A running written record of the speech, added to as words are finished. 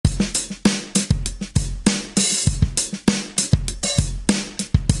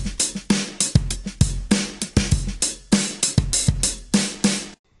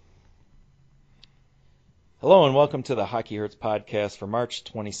Hello and welcome to the Hockey Hurts podcast for March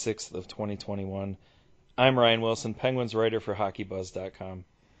 26th of 2021. I'm Ryan Wilson, Penguins writer for HockeyBuzz.com.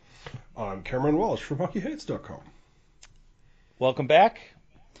 I'm Cameron Walsh from HockeyHates.com. Welcome back.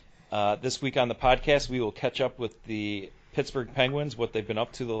 This week on the podcast, we will catch up with the Pittsburgh Penguins, what they've been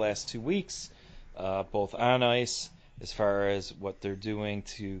up to the last 2 weeks, both on ice, as far as what they're doing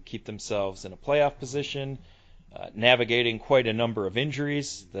to keep themselves in a playoff position, navigating quite a number of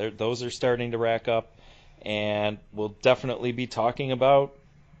injuries. Those are starting to rack up. And we'll definitely be talking about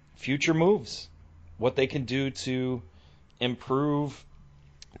future moves, what they can do to improve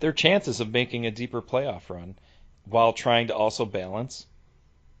their chances of making a deeper playoff run while trying to also balance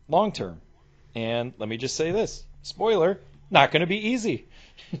long term. And let me just say this, spoiler, not going to be easy.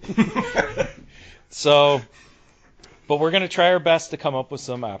 But we're going to try our best to come up with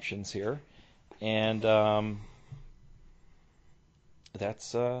some options here. And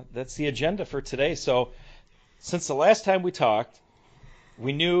that's the agenda for today. So since the last time we talked,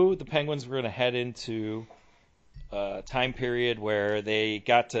 we knew the Penguins were going to head into a time period where they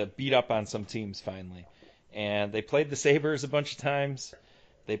got to beat up on some teams finally. And they played the Sabres a bunch of times.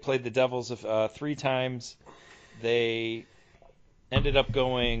 They played the Devils 3 times. They ended up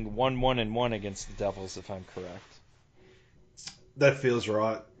going 1-1-1 against the Devils, if I'm correct. That feels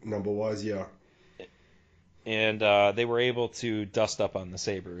right, number-wise, yeah. And they were able to dust up on the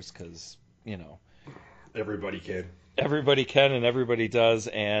Sabres because, Everybody can. Everybody can and everybody does.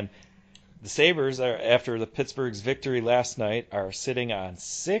 And the Sabres, after the Pittsburgh's victory last night, are sitting on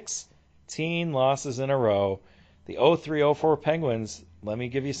 16 losses in a row. The 03-04 Penguins, let me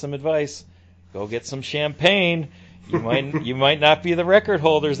give you some advice. Go get some champagne. You might not be the record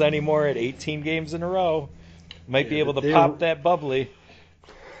holders anymore at 18 games in a row. Might be able to pop that bubbly.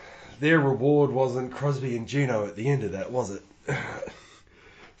 Their reward wasn't Crosby and Gino at the end of that, was it?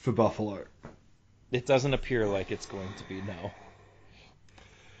 For Buffalo. It doesn't appear like it's going to be, no.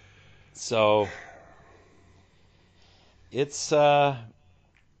 So it's tough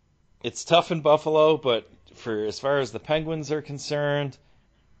in Buffalo, but for as far as the Penguins are concerned,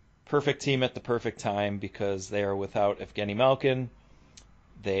 perfect team at the perfect time because they are without Evgeny Malkin.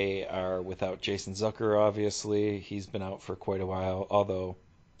 They are without Jason Zucker, obviously. He's been out for quite a while, although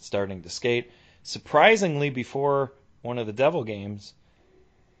starting to skate. Surprisingly, before one of the Devil games,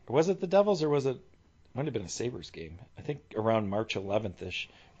 or was it the Devils or was it might have been a Sabres game. I think around March 11th-ish.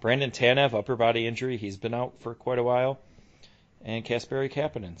 Brandon Tanev, upper body injury. He's been out for quite a while. And Kasperi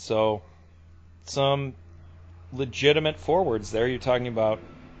Kapanen. So some legitimate forwards there. You're talking about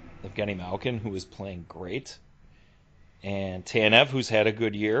Evgeny Malkin, who is playing great. And Tanev, who's had a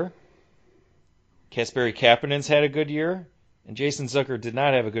good year. Kasperi Kapanen's had a good year. And Jason Zucker did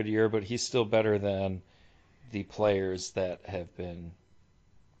not have a good year, but he's still better than the players that have been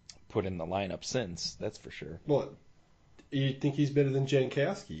put in the lineup since, that's for sure. What? You think he's better than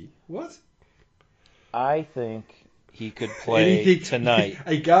Jankowski? What? I think he could play tonight.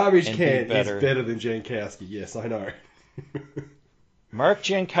 A garbage can is better than Jankowski. Yes, I know. Mark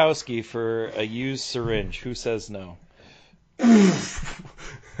Jankowski for a used syringe. Who says no? The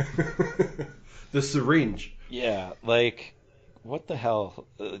syringe. Yeah, what the hell?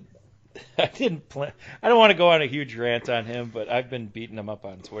 I didn't plan. I don't want to go on a huge rant on him, but I've been beating him up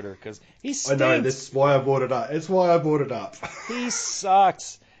on Twitter because he stinks. I know, that's why I brought it up. It's why I brought it up. He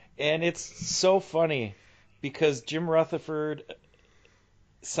sucks, and it's so funny because Jim Rutherford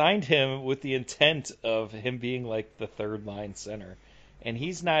signed him with the intent of him being like the third line center, and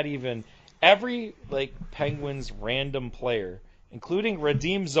he's not even. Every Penguins random player, including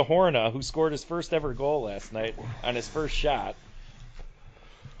Radim Zahorna, who scored his first ever goal last night on his first shot,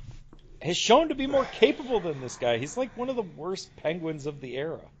 has shown to be more capable than this guy. He's like one of the worst Penguins of the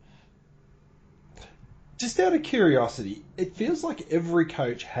era. Just out of curiosity, it feels like every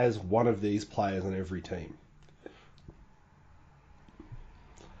coach has one of these players on every team.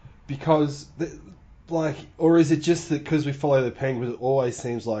 Because, or is it just that because we follow the Penguins, it always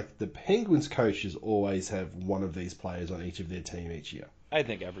seems like the Penguins coaches always have one of these players on each of their team each year? I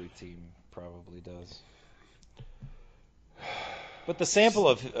think every team probably does. But the sample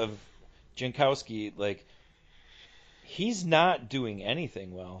of Jankowski, he's not doing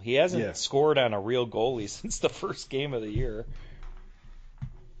anything well. He hasn't scored on a real goalie since the first game of the year.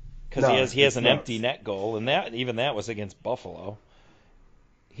 Because he has an empty net goal, and that was against Buffalo.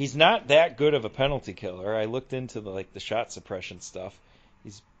 He's not that good of a penalty killer. I looked into the shot suppression stuff.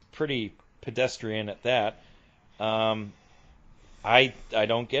 He's pretty pedestrian at that. I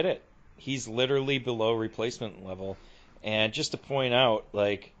don't get it. He's literally below replacement level. And just to point out,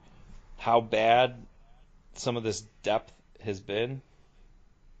 how bad some of this depth has been,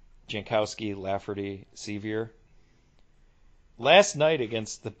 Jankowski, Lafferty, Sevier. Last night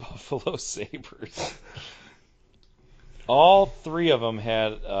against the Buffalo Sabres, all three of them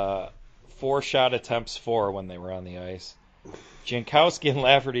had 4-shot attempts for when they were on the ice. Jankowski and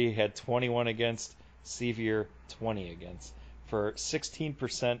Lafferty had 21 against, Sevier 20 against, for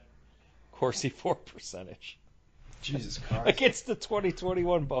 16% Corsi for percentage. Jesus Christ. Against the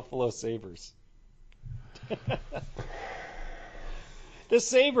 2021 Buffalo Sabres. The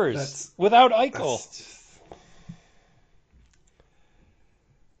Sabres without Eichel.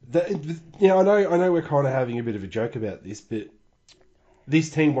 I know we're kind of having a bit of a joke about this, but this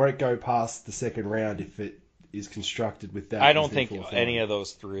team won't go past the second round if it is constructed with that. I don't think any of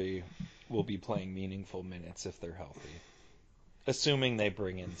those three will be playing meaningful minutes if they're healthy, assuming they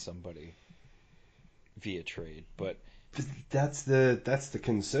bring in somebody via trade. But that's the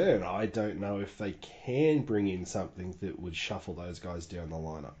concern. I don't know if they can bring in something that would shuffle those guys down the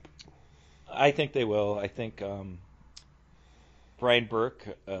lineup. I think they will. I think Brian Burke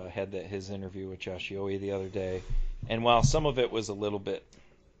had his interview with Josh Yohe the other day, and while some of it was a little bit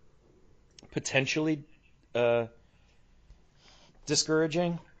potentially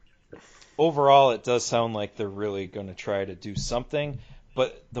discouraging, overall it does sound like they're really going to try to do something.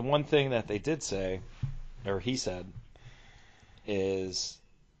 But the one thing that they did say, or he said, is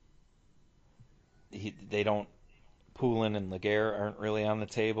they don't, Poulin and Laguerre aren't really on the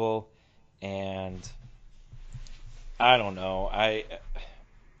table, and I don't know. I've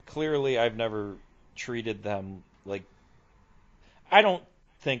never treated them like, I don't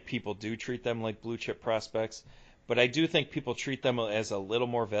think people do treat them like blue chip prospects, but I do think people treat them as a little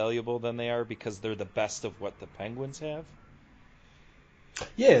more valuable than they are because they're the best of what the Penguins have.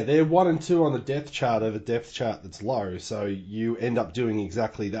 Yeah, they're 1 and 2 on the depth chart of a depth chart that's low, so you end up doing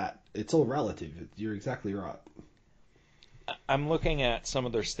exactly that. It's all relative. You're exactly right. I'm looking at some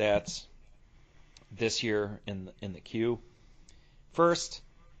of their stats this year in the Q. First,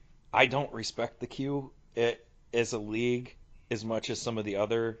 I don't respect the Q as a league as much as some of the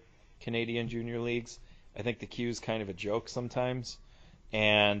other Canadian junior leagues. I think the Q is kind of a joke sometimes.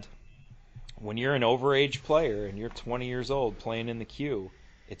 And when you're an overage player and you're 20 years old playing in the Q,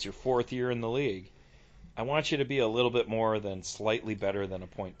 it's your 4th year in the league, I want you to be a little bit more than slightly better than a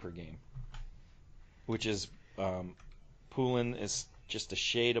point per game, which is Poulin is just a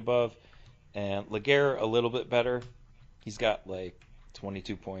shade above, and Laguerre a little bit better. He's got like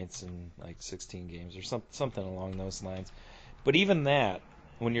 22 points in like 16 games or something along those lines. But even that,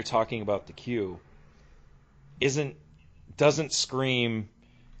 when you're talking about the Q, doesn't scream,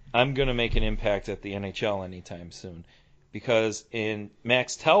 I'm going to make an impact at the NHL anytime soon. Because in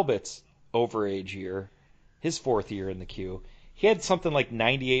Max Talbot's overage year, his 4th year in the Q, he had something like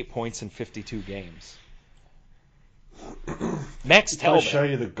 98 points in 52 games. Max Talbot. I'll show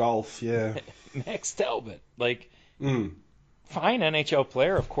you the golf, yeah. Max Talbot, fine NHL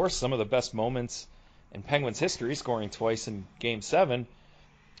player. Of course, some of the best moments in Penguins history, scoring twice in Game 7.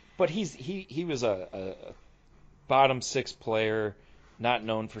 But he was a bottom 6 player, not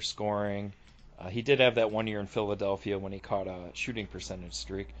known for scoring. He did have that one year in Philadelphia when he caught a shooting percentage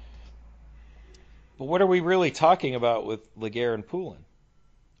streak. But what are we really talking about with Laguerre and Poulin?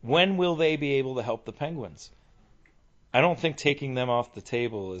 When will they be able to help the Penguins? I don't think taking them off the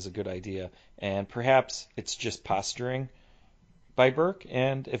table is a good idea, and perhaps it's just posturing by Burke,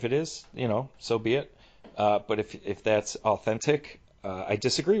 and if it is, so be it. But if that's authentic, I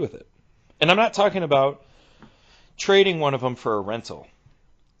disagree with it. And I'm not talking about trading one of them for a rental.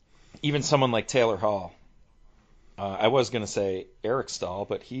 Even someone like Taylor Hall. I was going to say Eric Stahl,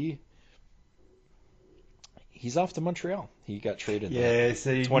 but he's off to Montreal. He got traded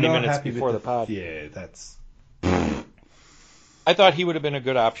 20 minutes before the pod. Yeah, that's... I thought he would have been a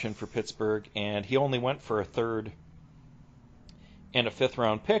good option for Pittsburgh, and he only went for a 3rd and a 5th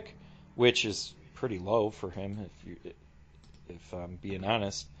round pick, which is pretty low for him, if I'm being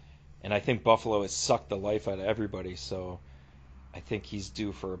honest. And I think Buffalo has sucked the life out of everybody, so I think he's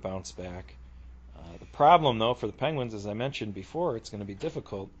due for a bounce back. The problem, though, for the Penguins, as I mentioned before, it's going to be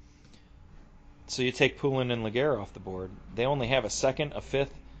difficult. So you take Poulin and Laguerre off the board. They only have a 2nd, a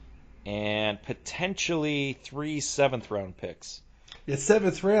 5th, and potentially 3 7th-round picks. Yeah,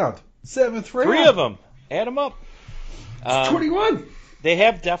 7th round. 7th round. 3 of them. Add them up. 21. They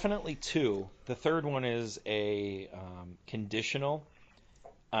have definitely 2. The 3rd one is a conditional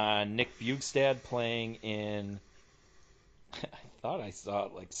on Nick Bjugstad playing in... I thought I saw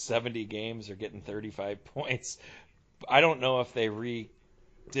it 70 games or getting 35 points. I don't know if they redid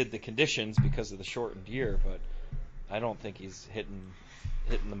the conditions because of the shortened year, but I don't think he's hitting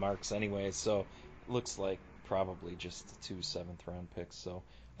the marks anyway. So it looks like probably just 2 7th-round picks. So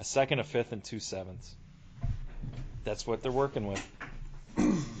A second, a fifth, and 2 sevenths. That's what they're working with.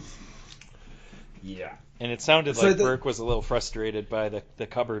 Yeah. And it sounded like Burke was a little frustrated by the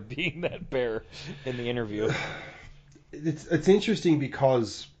cupboard being that bare in the interview. It's interesting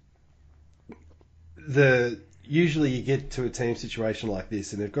because usually you get to a team situation like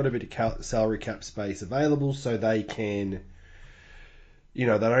this and they've got a bit of salary cap space available so they can, they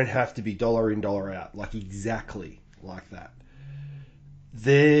don't have to be dollar in, dollar out, like exactly like that.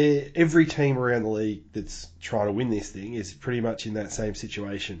 Every team around the league that's trying to win this thing is pretty much in that same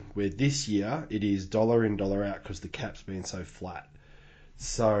situation, where this year it is dollar in, dollar out because the cap's been so flat.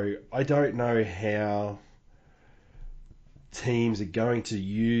 So I don't know how teams are going to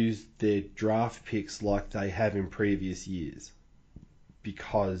use their draft picks like they have in previous years,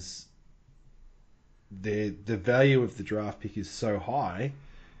 because the value of the draft pick is so high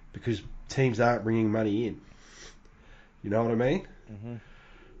because teams aren't bringing money in. You know what I mean? Mm-hmm.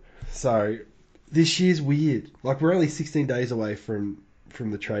 So this year's weird. Like, we're only 16 days away from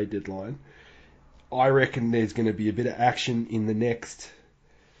the trade deadline. I reckon there's going to be a bit of action in the next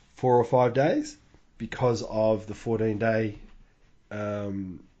 4 or 5 days because of the 14-day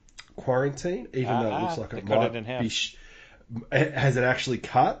quarantine. Even though it looks like it might be. Has it actually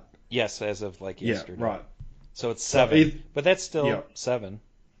cut? Yes, as of yesterday. Yeah, right. So it's 7, but that's still 7.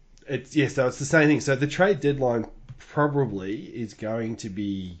 So it's the same thing. So the trade deadline probably is going to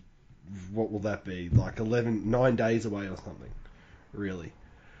be, what will that be? Like 9 days away or something, really.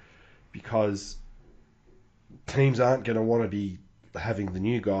 Because teams aren't going to want to be having the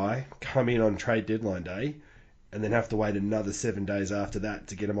new guy come in on trade deadline day and then have to wait another 7 days after that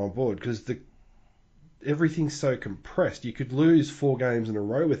to get him on board, because everything's so compressed. You could lose 4 games in a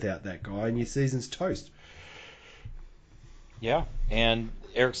row without that guy and your season's toast. Yeah, and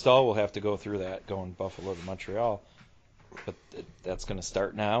Eric Stahl will have to go through that going Buffalo to Montreal. But that's going to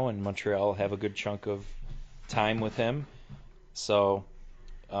start now, and Montreal will have a good chunk of time with him. So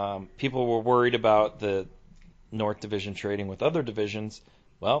people were worried about the North Division trading with other divisions.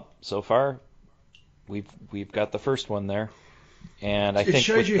 Well, so far we've got the first one there, and I think it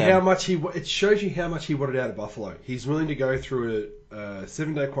shows you how much he wanted out of Buffalo. He's willing to go through a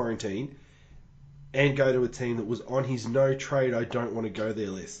 7-day quarantine and go to a team that was on his no trade, I don't want to go there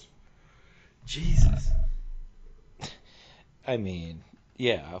list. Jesus. I mean,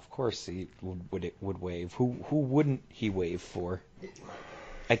 yeah, of course he would waive. Who wouldn't he waive for?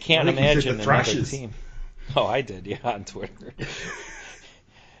 I can't imagine another team. Oh, I did, yeah, on Twitter.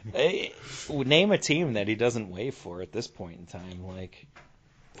 Name a team that he doesn't waive for at this point in time. Like,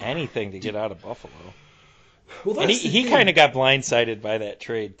 anything to get out of Buffalo. Well, and he kind of got blindsided by that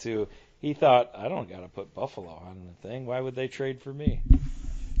trade, too. He thought, I don't got to put Buffalo on the thing. Why would they trade for me?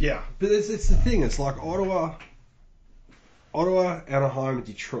 Yeah, but it's the thing. It's like Ottawa, Anaheim, and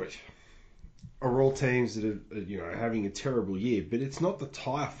Detroit are all teams that are having a terrible year, but it's not the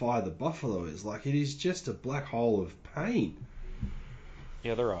tire fire that Buffalo is. Like, it is just a black hole of pain.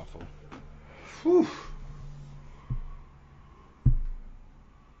 Yeah, they're awful. Whew.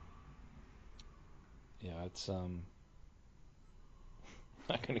 Yeah, it's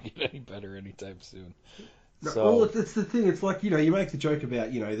not going to get any better anytime soon. No, well, it's the thing. It's like, you make the joke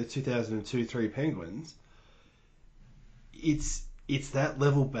about, the 2002-3 Penguins. It's that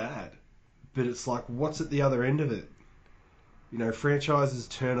level bad. But it's like, what's at the other end of it? Franchises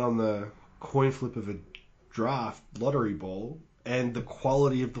turn on the coin flip of a draft lottery ball and the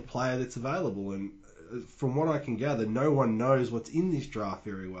quality of the player that's available. And from what I can gather, no one knows what's in this draft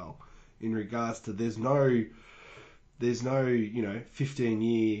very well in regards to there's no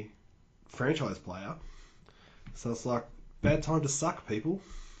 15-year franchise player. So it's like, bad time to suck, people.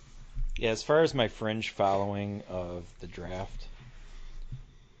 Yeah, as far as my fringe following of the draft,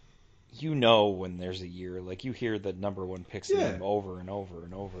 when there's a year, like, you hear the number 1 pick's name over and over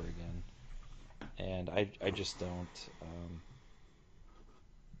and over again. And I just don't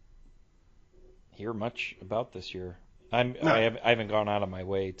hear much about this year. I haven't gone out of my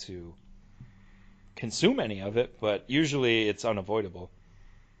way to consume any of it, but usually it's unavoidable.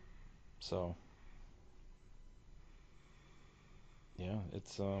 So, yeah,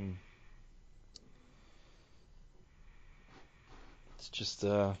 it's just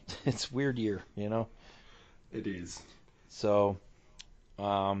it's a weird year, It is. So,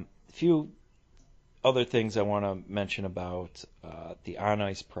 a few other things I want to mention about the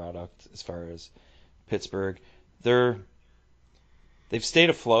on-ice product as far as Pittsburgh. They've stayed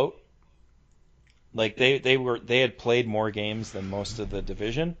afloat. Like, they had played more games than most of the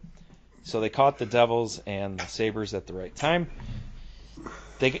division, so they caught the Devils and the Sabres at the right time.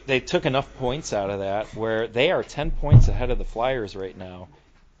 They took enough points out of that where they are 10 points ahead of the Flyers right now,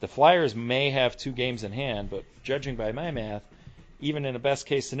 The Flyers may have 2 games in hand, but judging by my math, even in a best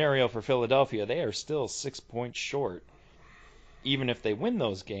case scenario for Philadelphia, they are still 6 points short, even if they win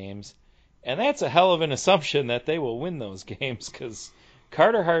those games. And that's a hell of an assumption that they will win those games, because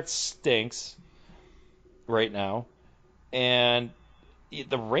Carter Hart stinks right now, and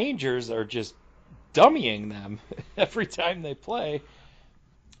the Rangers are just dummying them every time they play.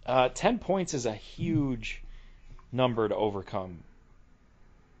 10 points is a huge number to overcome.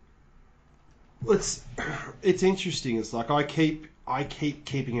 It's interesting. It's like I keep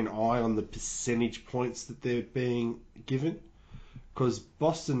keeping an eye on the percentage points that they're being given, because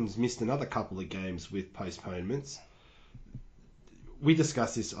Boston's missed another couple of games with postponements. We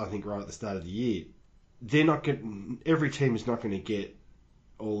discussed this, I think, right at the start of the year. They're not getting. Every team is not going to get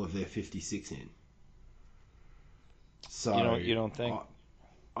all of their 56 in. So You don't think?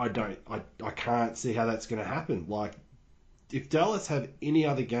 I don't. I can't see how that's going to happen. Like, if Dallas have any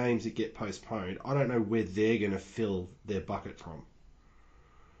other games that get postponed, I don't know where they're going to fill their bucket from,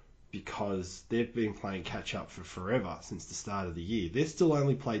 because they've been playing catch up for forever since the start of the year. They've still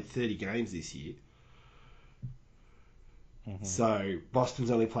only played 30 games this year. Mm-hmm. So Boston's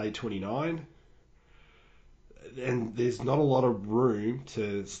only played 29, and there's not a lot of room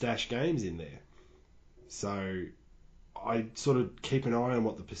to stash games in there. So I sort of keep an eye on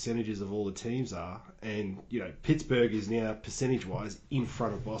what the percentages of all the teams are, and Pittsburgh is now percentage-wise in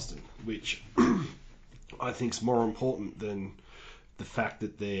front of Boston, which I think is more important than the fact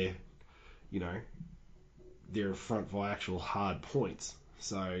that they're in front by actual hard points.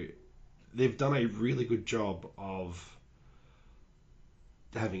 So they've done a really good job of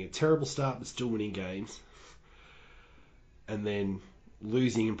having a terrible start but still winning games, and then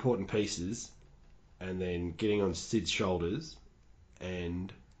losing important pieces, and then getting on Sid's shoulders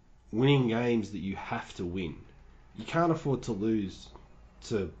and winning games that you have to win. You can't afford to lose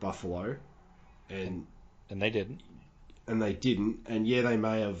to Buffalo, and they didn't. And they didn't. And yeah, they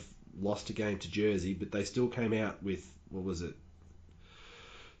may have lost a game to Jersey, but they still came out with, what was it?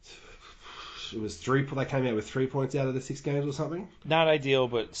 It was 3. They came out with 3 points out of the 6 games or something. Not ideal,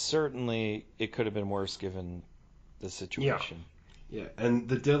 but certainly it could have been worse given the situation. Yeah. And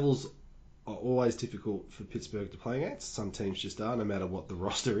the Devils are always difficult for Pittsburgh to play against. Some teams just are, no matter what the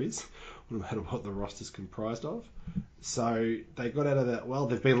roster is, no matter what the roster's comprised of. So they got out of that well.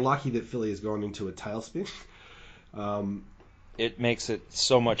 They've been lucky that Philly has gone into a tailspin. It makes it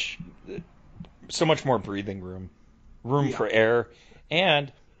so much more breathing room for error.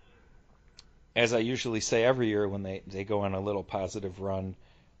 And as I usually say every year when they go on a little positive run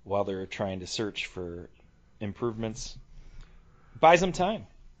while they're trying to search for improvements, buys them time.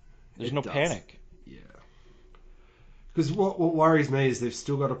 There's no panic. Yeah. Because what worries me is they've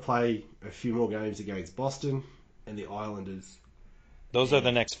still got to play a few more games against Boston and the Islanders. Those are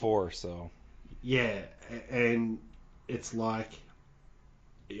the next 4, so. Yeah, and it's like,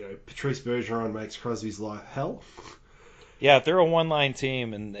 Patrice Bergeron makes Crosby's life hell. Yeah, if they're a one-line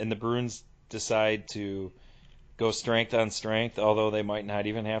team and the Bruins decide to go strength on strength, although they might not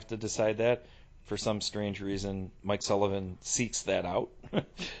even have to decide that, for some strange reason, Mike Sullivan seeks that out.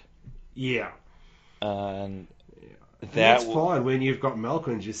 Yeah. And that's fine when you've got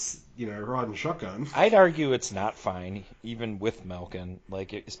Malkin just, riding shotgun. I'd argue it's not fine, even with Malkin,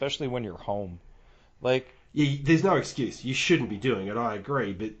 especially when you're home. Yeah, there's no excuse. You shouldn't be doing it, I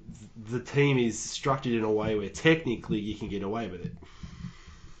agree, but the team is structured in a way where technically you can get away with it.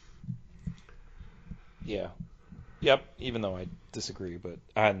 Yeah. Yep, even though I disagree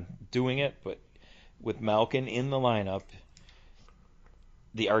on doing it, but with Malkin in the lineup,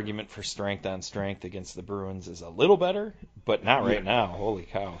 the argument for strength on strength against the Bruins is a little better, but not right now. Holy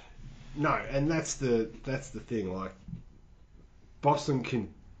cow. No, and that's the thing. Like, Boston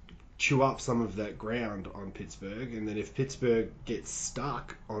can chew up some of that ground on Pittsburgh, and then if Pittsburgh gets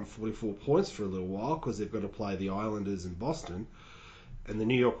stuck on 44 points for a little while because they've got to play the Islanders and Boston, and the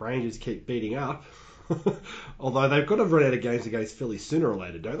New York Rangers keep beating up, although they've got to run out of games against Philly sooner or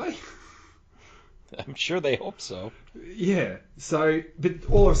later, don't they? I'm sure they hope so. Yeah. So, but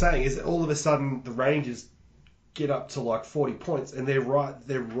all I'm saying is that all of a sudden the Rangers get up to like 40 points, and they're right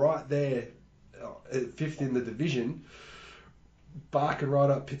there, fifth in the division, barking right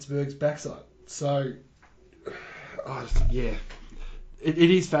up Pittsburgh's backside. So, it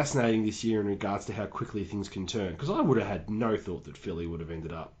is fascinating this year in regards to how quickly things can turn. Because I would have had no thought that Philly would have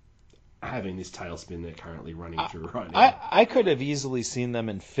ended up having this tailspin they're currently running through right now. I could have easily seen them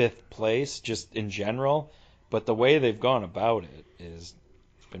in 5th place, just in general, but the way they've gone about it is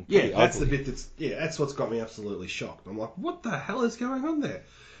been pretty that's ugly. the bit that's what's got me absolutely shocked. I'm like, what the hell is going on there?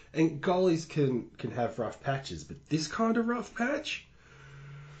 And goalies can have rough patches, but this kind of rough patch?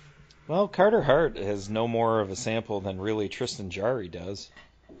 Well, Carter Hart has no more of a sample than really Tristan Jarry does.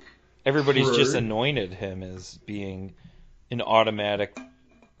 Everybody's just True. anointed him as being an automatic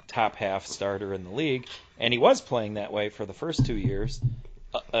top half starter in the league, and he was playing that way for the first 2 years,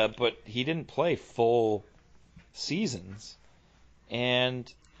 but he didn't play full seasons,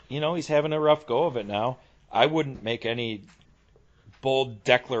 and he's having a rough go of it now. I wouldn't make any bold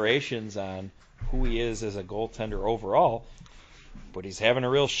declarations on who he is as a goaltender overall, but he's having a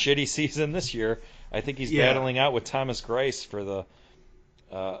real shitty season this year. I think he's Yeah, battling out with Thomas Greiss for the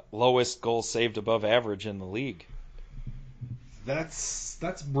lowest goals saved above average in the league.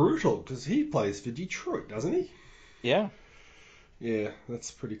 that's brutal because he plays for Detroit, doesn't he? Yeah, Yeah,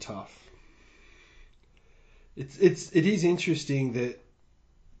 that's pretty tough. It is interesting that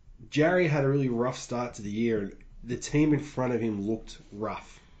Jarry had a really rough start to the year, and the team in front of him looked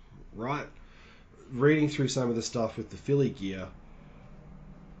rough, right? Reading through some of the stuff with the Philly gear,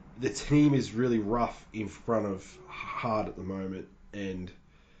 the team is really rough in front of Hart at the moment, and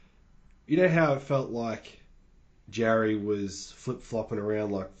you know how it felt like Jarry was flip flopping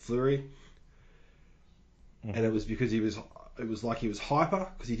around like Fleury, and it was because it was like he was hyper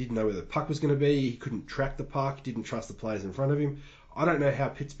because he didn't know where the puck was going to be. He couldn't track the puck. He didn't trust the players in front of him. I don't know how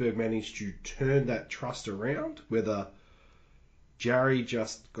Pittsburgh managed to turn that trust around, whether Jarry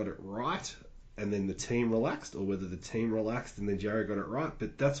just got it right and then the team relaxed, or whether the team relaxed and then Jarry got it right.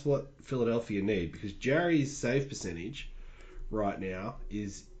 But that's what Philadelphia need, because Jarry's save percentage right now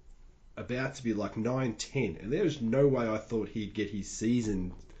is about to be like 910, and there's no way I thought he'd get his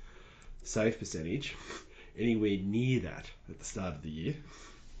season save percentage anywhere near that at the start of the year.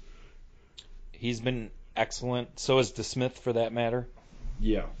 he's been excellent. So is DeSmith, for that matter.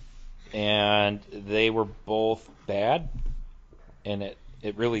 Yeah. And they were both bad, and it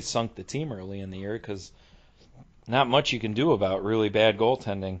really sunk the team early in the year because not much you can do about really bad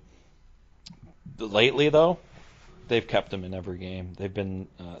goaltending. Lately, though, they've kept them in every game. They've been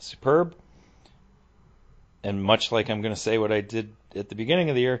superb, and much like I'm going to say what I did at the beginning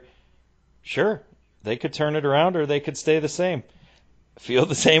of the year, sure, they could turn it around or they could stay the same. Feel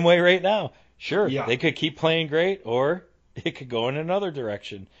the same way right now. Sure, Yeah. they could keep playing great or it could go in another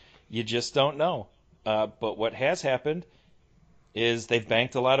direction. You just don't know. But what has happened is they've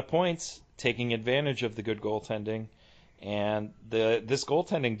banked a lot of points, taking advantage of the good goaltending, and this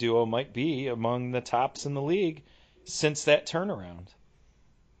goaltending duo might be among the tops in the league since that turnaround.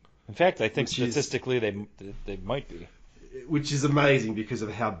 In fact, I think Which is statistically they might be. which is amazing because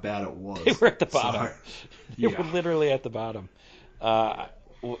of how bad it was. They were at the bottom. They Yeah. were literally at the bottom.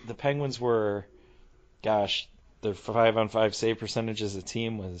 The Penguins were, gosh, their 5-on-5 save percentage as a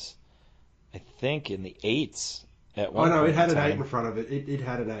team was, I think, in the eights at Oh one no, point it had in an 8 time. in front of it. It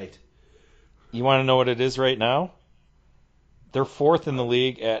had an 8. You want to know what it is right now? They're fourth in the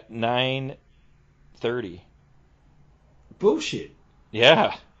league at 930. Bullshit.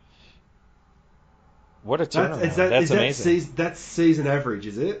 Yeah. What a turnaround. That's amazing. That's season average,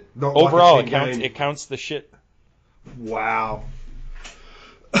 is it? Not Overall, like a 10 game. it counts the shit. Wow.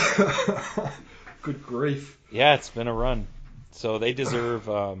 Good grief. Yeah, it's been a run. So they deserve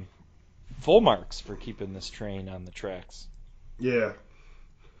full marks for keeping this train on the tracks. Yeah.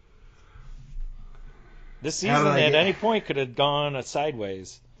 This How season, did I at get- any point, could have gone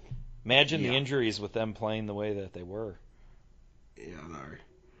sideways. Imagine the Yeah. injuries with them playing the way that they were. Yeah, I know.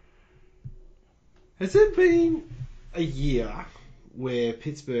 Has there been a year where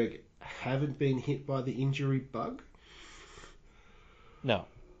Pittsburgh haven't been hit by the injury bug? No.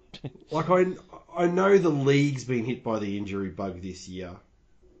 Like, I know the league's been hit by the injury bug this year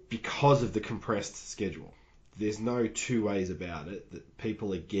because of the compressed schedule. There's no two ways about it that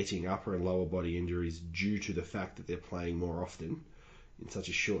people are getting upper and lower body injuries due to the fact that they're playing more often in such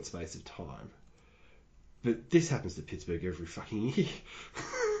a short space of time. But this happens to Pittsburgh every fucking year.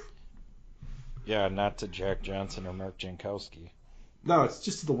 Yeah, not to Jack Johnson or Mark Jankowski. No, it's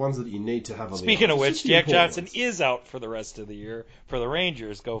just the ones that you need to have on Speaking the of ice. It's which, just the Jack important Johnson ones. is out for the rest of the year for the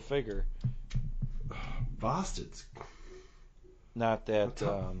Rangers. Go figure. Bastards. Not that,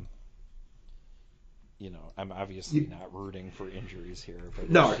 tough. I'm obviously not rooting for injuries here. But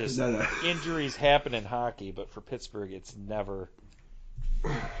No, it's just, no. injuries happen in hockey, but for Pittsburgh, it's never.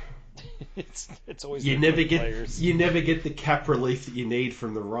 it's always You the never good get players. you never get the cap relief that you need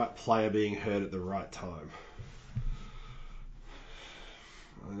from the right player being hurt at the right time.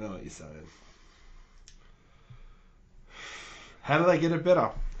 I know what you're saying. How do they get it better?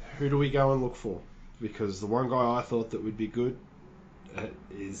 Who do we go and look for? Because the one guy I thought that would be good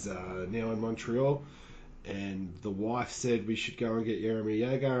is now in Montreal, and the wife said we should go and get Jaromir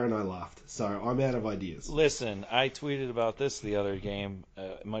Jagr, and I laughed. So I'm out of ideas. Listen, I tweeted about this the other game.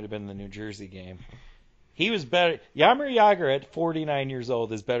 It might have been the New Jersey game. He was better. Jaromir Jagr at 49 years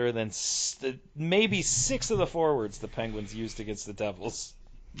old is better than maybe 6 of the forwards the Penguins used against the Devils.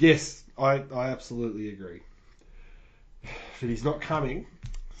 Yes, I absolutely agree. But he's not coming,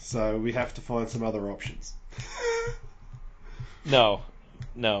 so we have to find some other options. No.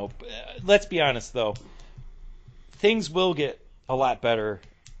 Let's be honest, though. Things will get a lot better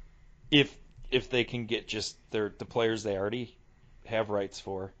if they can get just the players they already have rights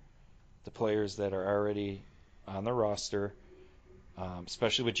for, the players that are already on the roster,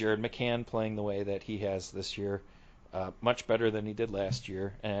 especially with Jared McCann playing the way that he has this year, much better than he did last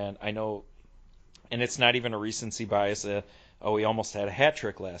year. And I know, and it's not even a recency bias. He almost had a hat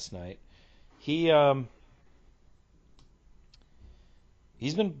trick last night. He's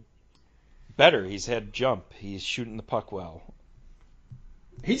been better. He's had jump. He's shooting the puck well.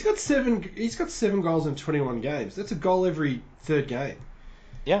 He's got 7 goals in 21 games. That's a goal every third game.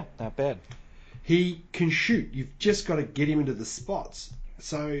 Yeah, not bad. He can shoot. You've just got to get him into the spots.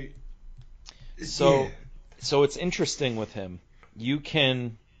 So yeah. So it's interesting with him. You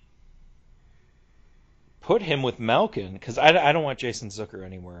can put him with Malkin, because I don't want Jason Zucker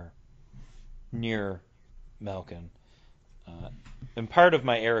anywhere near Malkin. And part of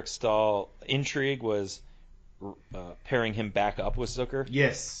my Eric Staal intrigue was pairing him back up with Zucker.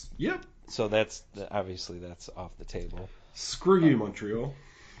 Yes. Yep. So that's off the table. Screw you, Montreal.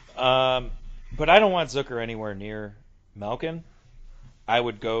 But I don't want Zucker anywhere near Malkin. I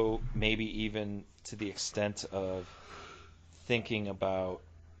would go maybe even to the extent of thinking about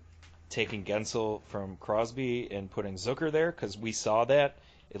taking Gensel from Crosby and putting Zucker there, because we saw that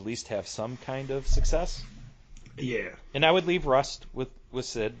at least have some kind of success. Yeah. And I would leave Rust with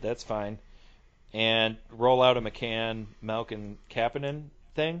Sid. That's fine. And roll out a McCann, Malkin, Kapanen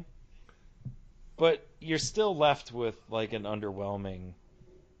thing. But you're still left with like an underwhelming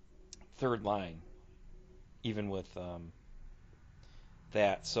third line, even with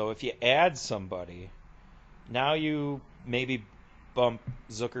that. So if you add somebody, now you maybe bump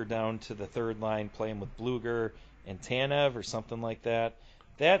Zucker down to the third line, playing with Bluger and Tanev or something like that.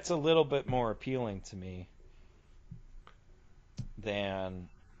 That's a little bit more appealing to me than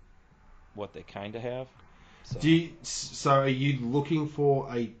what they kind of have. So are you looking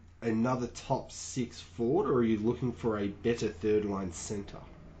for another top 6 forward, or are you looking for a better third line center?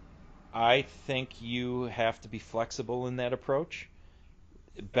 I think you have to be flexible in that approach.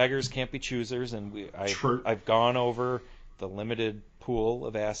 Beggars can't be choosers, and I've gone over the limited pool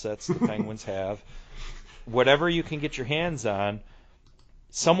of assets the Penguins have. Whatever you can get your hands on,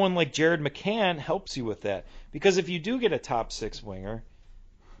 someone like Jared McCann helps you with that. Because if you do get a top 6 winger,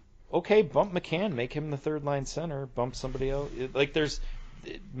 okay, bump McCann, make him the third line center, bump somebody else.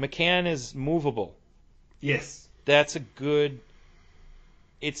 McCann is movable. Yes. That's a good.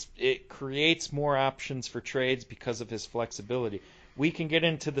 It creates more options for trades because of his flexibility. We can get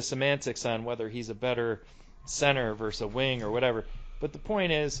into the semantics on whether he's a better center versus a wing or whatever, but the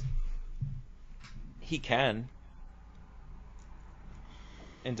point is, he can.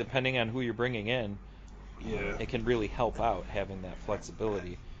 And depending on who you're bringing in, it can really help out having that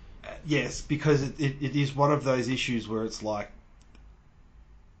flexibility. Yes, because it is one of those issues where it's like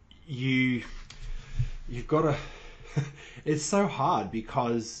you've got to. It's so hard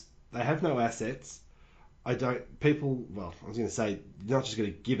because they have no assets. I was going to say, you're not just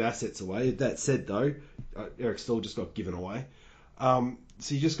going to give assets away. That said, though, Eric Staal just got given away. So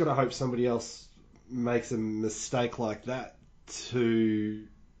you just got to hope somebody else makes a mistake like that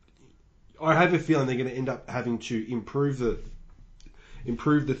I have a feeling they're going to end up having to improve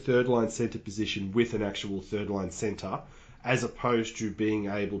the third line centre position with an actual third line centre, as opposed to being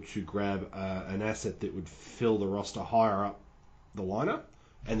able to grab an asset that would fill the roster higher up the lineup,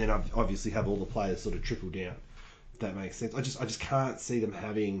 and then obviously have all the players sort of trickle down. If that makes sense. I just can't see them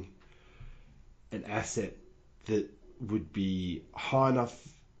having an asset that would be high enough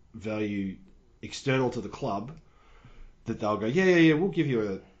value external to the club that they'll go, yeah, we'll give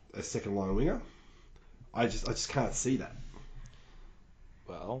you a second line winger. I just can't see that.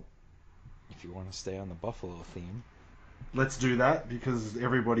 Well, if you want to stay on the Buffalo theme, let's do that, because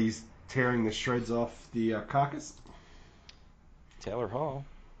everybody's tearing the shreds off the carcass. Taylor Hall.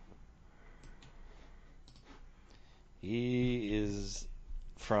 He is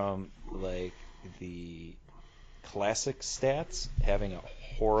from like the classic stats, having a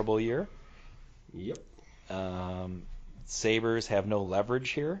horrible year. Yep. Sabres have no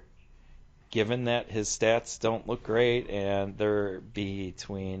leverage here, given that his stats don't look great and they're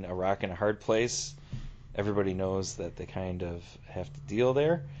between a rock and a hard place everybody knows that they kind of have to deal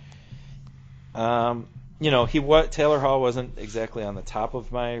there. Taylor Hall wasn't exactly on the top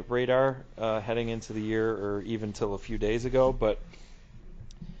of my radar heading into the year or even till a few days ago, but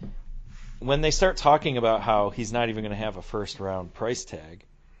when they start talking about how he's not even going to have a first-round price tag,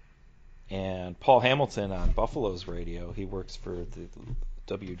 and Paul Hamilton on Buffalo's radio, he works for the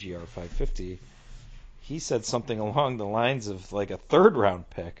WGR 550, he said something along the lines of like a third-round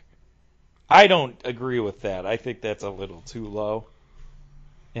pick. I don't agree with that. I think that's a little too low.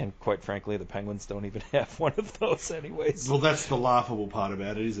 And quite frankly, the Penguins don't even have one of those anyways. Well, that's the laughable part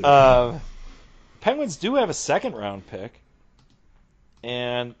about it, isn't it? Penguins do have a second-round pick,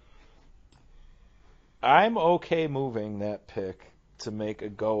 and I'm okay moving that pick to make a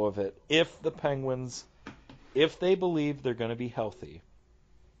go of it if the Penguins, if they believe they're going to be healthy.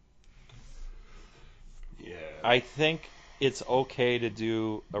 Yeah. I think it's okay to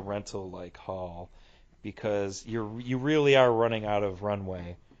do a rental like Hall because you really are running out of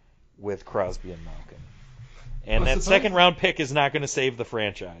runway with Crosby and Malkin. And that second-round pick is not going to save the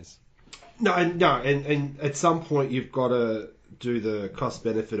franchise. No, and at some point you've got to do the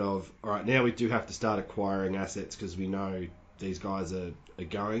cost-benefit of, all right, now we do have to start acquiring assets because we know these guys are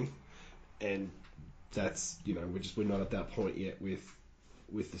going, and that's, we're not at that point yet with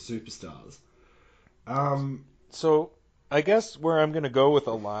the superstars. So I guess where I'm going to go with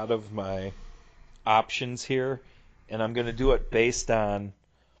a lot of my options here, and I'm going to do it based on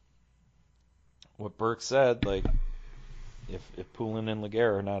what Burke said, like if Poulin and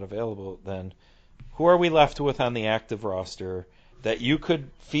Laguerre are not available, then who are we left with on the active roster that you could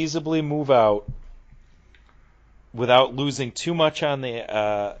feasibly move out without losing too much on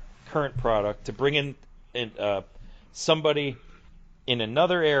the current product to bring in somebody in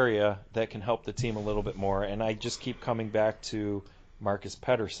another area that can help the team a little bit more? And I just keep coming back to Marcus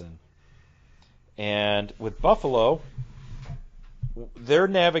Pettersson. And with Buffalo, they're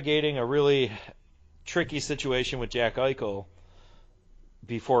navigating a really tricky situation with Jack Eichel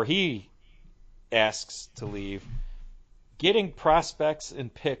before he asks to leave. Getting prospects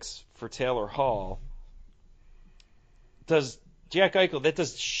and picks for Taylor Hall does Jack Eichel, that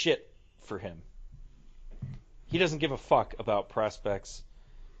does shit for him. He doesn't give a fuck about prospects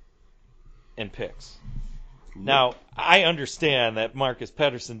and picks. Now, I understand that Marcus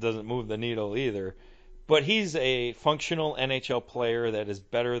Pettersson doesn't move the needle either, but he's a functional NHL player that is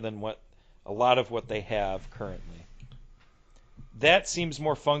better than a lot of what they have currently. That seems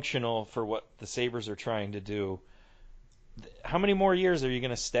more functional for what the Sabres are trying to do. How many more years are you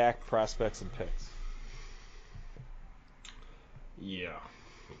going to stack prospects and picks? Yeah.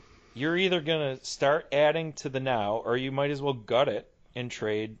 You're either going to start adding to the now, or you might as well gut it and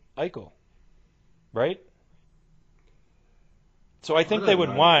trade Eichel. Right? So I think they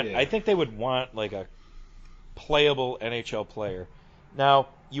would want like a playable NHL player. Now,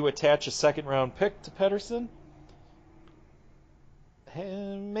 you attach a second-round pick to Pettersson,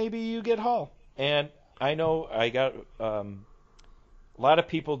 and maybe you get Hall. And I know I got a lot of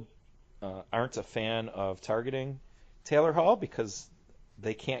people aren't a fan of targeting Taylor Hall because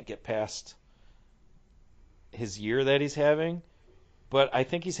they can't get past his year that he's having. But I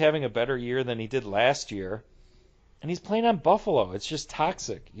think he's having a better year than he did last year. And he's playing on Buffalo. It's just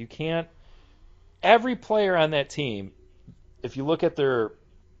toxic. You can't... Every player on that team, if you look at their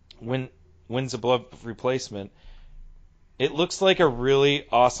wins above replacement, it looks like a really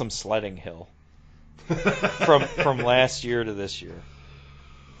awesome sledding hill from last year to this year.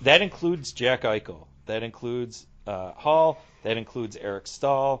 That includes Jack Eichel. That includes Hall. That includes Eric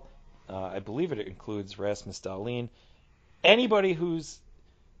Stahl. I believe it includes Rasmus Dahlin. Anybody who's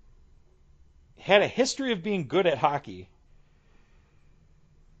had a history of being good at hockey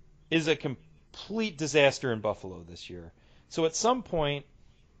is a complete disaster in Buffalo this year. So at some point,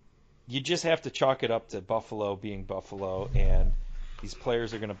 you just have to chalk it up to Buffalo being Buffalo, and these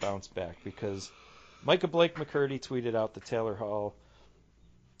players are going to bounce back because Micah Blake McCurdy tweeted out that Taylor Hall,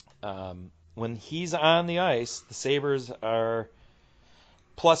 when he's on the ice, the Sabres are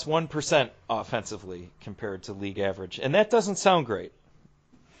plus 1% offensively compared to league average. And that doesn't sound great.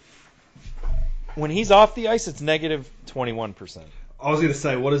 When he's off the ice, it's negative 21%. I was going to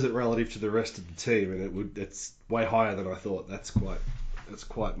say, what is it relative to the rest of the team? And it's way higher than I thought. That's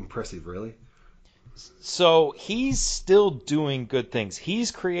quite impressive, really. So he's still doing good things.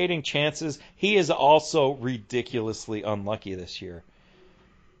 He's creating chances. He is also ridiculously unlucky this year.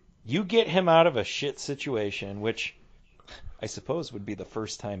 You get him out of a shit situation, which I suppose would be the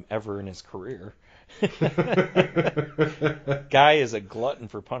first time ever in his career. Guy is a glutton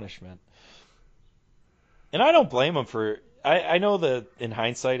for punishment. And I don't blame him for... I know that in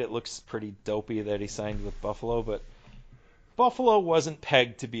hindsight it looks pretty dopey that he signed with Buffalo, but Buffalo wasn't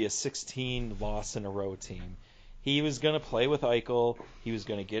pegged to be a 16 loss in a row team. He was going to play with Eichel, he was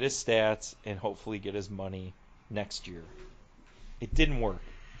going to get his stats, and hopefully get his money next year. It didn't work.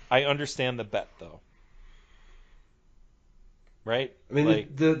 I understand the bet, though. Right? I mean,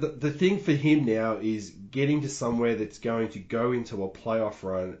 Like, the thing for him now is getting to somewhere that's going to go into a playoff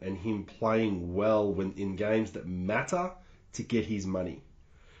run and him playing well when in games that matter to get his money.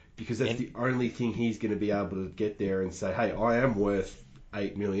 Because that's the only thing he's going to be able to get there and say, hey, I am worth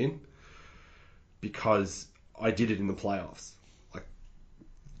 $8 million because I did it in the playoffs. Like,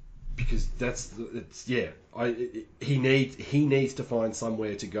 because he needs to find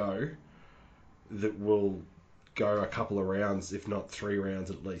somewhere to go that will go a couple of rounds, if not 3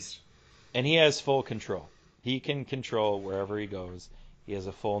 rounds at least. and he has full control. He can control wherever he goes. He has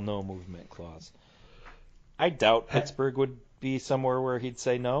a full no movement clause. I doubt Pittsburgh would be somewhere where he'd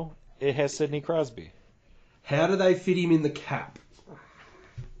say no. It has Sidney Crosby. How do they fit him in the cap?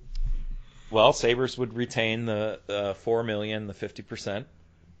 Well, Sabres would retain the $4 million, the 50%,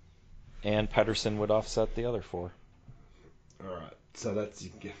 and Pettersson would offset the other 4. All right, so that's,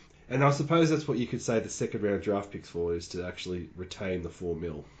 and I suppose that's what you could say the second round draft picks for, is to actually retain the $4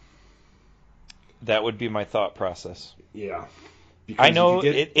 million. That would be my thought process. Yeah. I know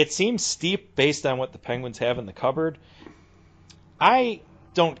it seems steep based on what the Penguins have in the cupboard. I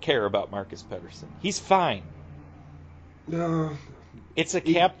don't care about Marcus Pettersson. He's fine. No. It's a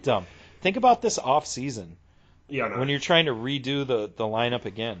cap dump. Think about this off season. Yeah, I know. When you're trying to redo the lineup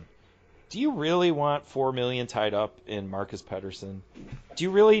again. Do you really want $4 million tied up in Marcus Pettersson? Do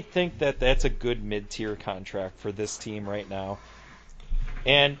you really think that that's a good mid-tier contract for this team right now?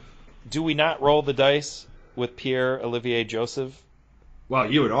 And do we not roll the dice with Pierre-Olivier Joseph? Well,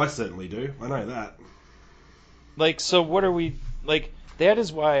 you and I certainly do. I know that. Like, so what are we... Like, that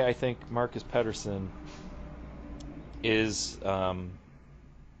is why I think Marcus Pettersson is, I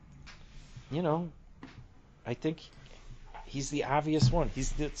think he's the obvious one.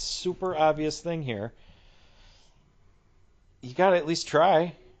 He's the super obvious thing here. You got to at least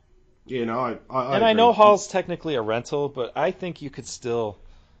try. Yeah, no, I and agree. I know Hall's technically a rental, but I think you could still...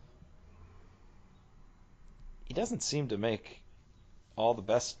 He doesn't seem to make all the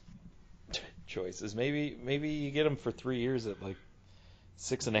best choices. Maybe you get him for 3 years at like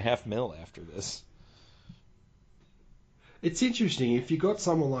 $6.5 million after this. It's interesting. If you got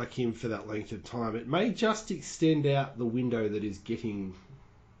someone like him for that length of time, it may just extend out the window that is getting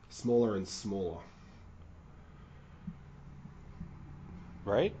smaller and smaller.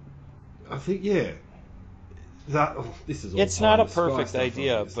 Right? I think, yeah. This is all It's not a pie in the sky perfect stuff,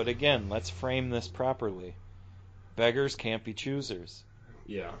 idea, obviously. but again, let's frame this properly. Beggars can't be choosers.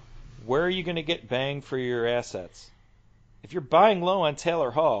 Yeah. Where are you going to get bang for your assets? If you're buying low on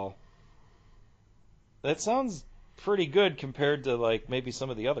Taylor Hall, that sounds pretty good compared to like maybe some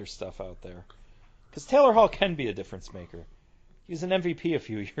of the other stuff out there. Because Taylor Hall can be a difference maker. He was an MVP a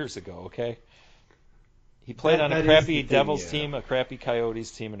few years ago, okay? He played on a that is crappy the thing, Devils yeah. team, a crappy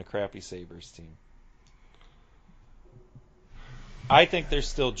Coyotes team, and a crappy Sabres team. I think there's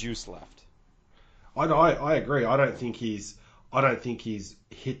still juice left. I agree. I don't think he's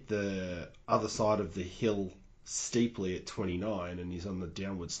hit the other side of the hill steeply at 29 and he's on the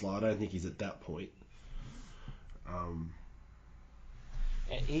downward slide. I don't think he's at that point.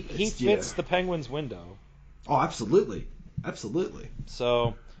 He fits the Penguins' window. Oh, absolutely. Absolutely.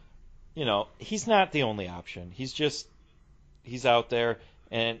 So, he's not the only option. He's out there.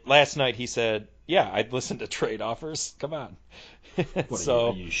 And last night he said, yeah, I'd listen to trade offers. Come on. What,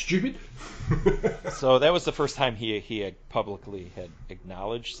 are you stupid? So that was the first time he had publicly had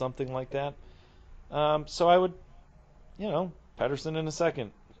acknowledged something like that. So I would, Pettersson in a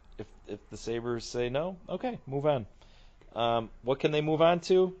second. If the Sabres say no, okay, move on. What can they move on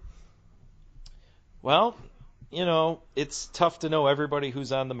to? Well, it's tough to know everybody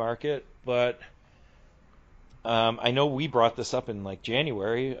who's on the market, but I know we brought this up in like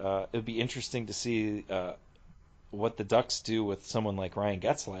January. It would be interesting to see what the Ducks do with someone like Ryan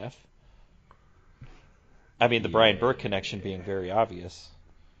Getzlaf. I mean, the Brian Burke connection being very obvious.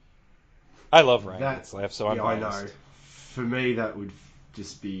 I love Ryan Getzlaf, so I'm biased. I know. For me, that would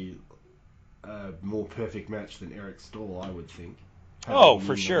just be a more perfect match than Eric Staal, I would think. Oh,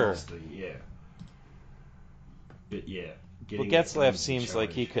 for sure. Roster, yeah. But yeah. Well, Getzlaf seems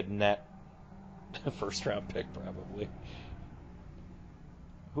like he could net a first-round pick, probably.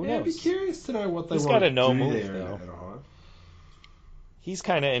 Who knows? I'd be curious to know what they He's want got a to no do move, there though. in Anaheim. He's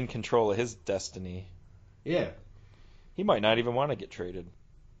kind of in control of his destiny. Yeah. He might not even want to get traded.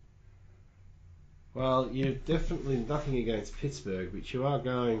 Well, you're definitely nothing against Pittsburgh, but you are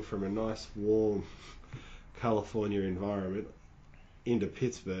going from a nice, warm California environment into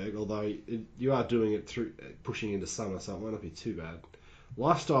Pittsburgh, although you are doing it through pushing into summer, so it might not be too bad.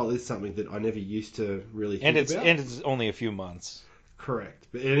 Lifestyle is something that I never used to really And think it's about. and it's only a few months. Correct.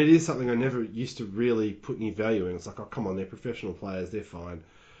 And it is something I never used to really put any value in. It's like, oh, come on, they're professional players, they're fine.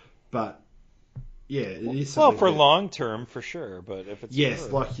 But, yeah, it is Well, something for that, long term, for sure. But if it's yes, for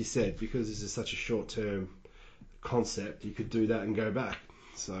like you said, because this is such a short term concept, you could do that and go back.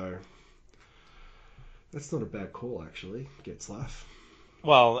 So, that's not a bad call, actually, Getzlaff.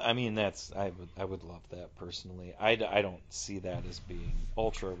 well, I mean that's I would love that personally. I don't see that as being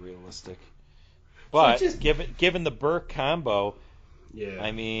ultra realistic. So But just, given the Burke combo, yeah,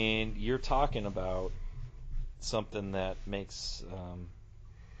 I mean you're talking about something that makes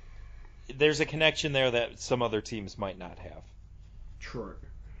there's a connection there that some other teams might not have. true.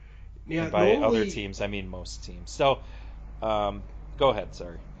 Now, And by other normally, teams, I mean most teams. So, um, go ahead.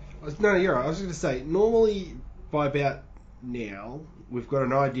 Sorry. no, you're right. I was going to say, normally by about now, we've got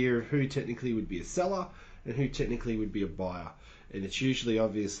an idea of who technically would be a seller and who technically would be a buyer, and it's usually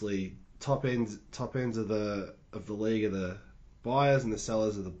obviously top ends of the league are the buyers and the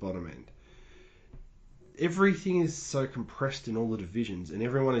sellers are the bottom end. Everything is so compressed in all the divisions, and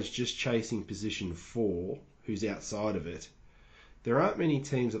everyone is just chasing position 4, who's outside of it. There aren't many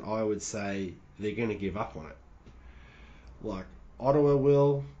teams that I would say they're going to give up on it. Like Ottawa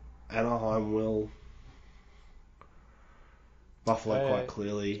will, Anaheim will, Buffalo quite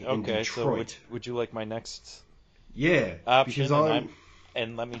clearly, and Okay. So Detroit. would you like my next Yeah, because option? I'm.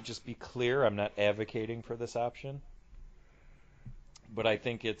 And let me just be clear. I'm not advocating for this option, but I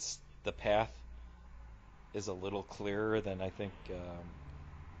think it's the path is a little clearer than I think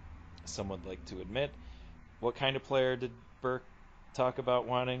some would like to admit. What kind of player did Burke talk about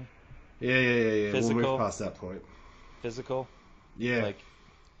wanting? Yeah. We'll move Physical, past that point. physical. Yeah, Like,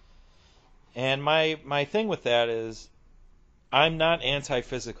 and my thing with that is, I'm not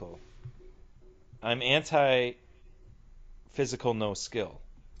anti-physical. I'm anti-physical, no skill.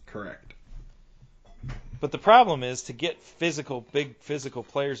 correct. But the problem is to get physical, big physical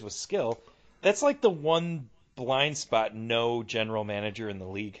players with skill. That's like the one blind spot no general manager in the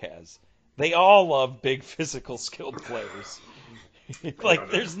league has. They all love big physical skilled players.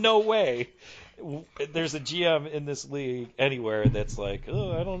 Like there's no way there's a GM in this league anywhere that's like,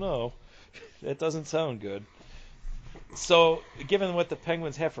 oh, I don't know. That doesn't sound good. So, given what the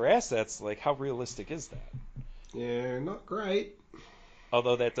Penguins have for assets, like how realistic is that? Yeah, not great.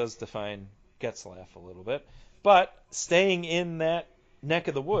 Although that does define Getzlaff a little bit. But staying in that neck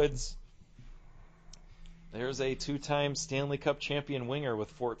of the woods, there's a two-time Stanley Cup champion winger with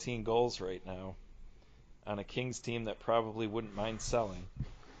 14 goals right now on a Kings team that probably wouldn't mind selling.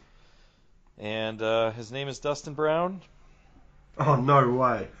 And his name is Dustin Brown. Oh, no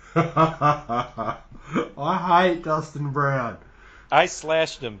way. I hate Dustin Brown. I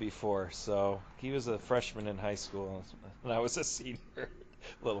slashed him before, so he was a freshman in high school, and I was a senior.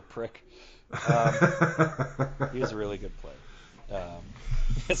 Little prick. He was a really good player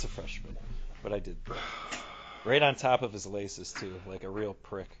as a freshman, but I did right on top of his laces too, like a real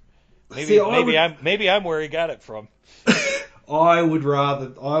prick. See, Maybe I'm where he got it from. I would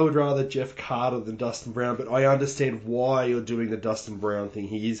rather Jeff Carter than Dustin Brown, but I understand why you're doing the Dustin Brown thing.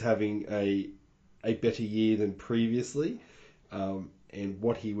 He is having a better year than previously, and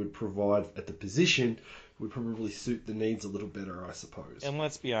what he would provide at the position would probably suit the needs a little better, I suppose. And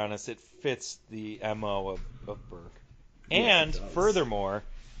let's be honest, it fits the MO of Burke. Yes, And it does. furthermore,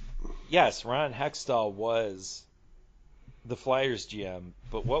 yes, Ron Hextall was the Flyers GM,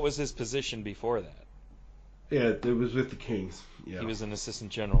 but what was his position before that? Yeah, it was with the Kings. Yeah. He was an assistant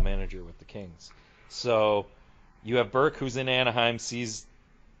general manager with the Kings. So you have Burke, who's in Anaheim, sees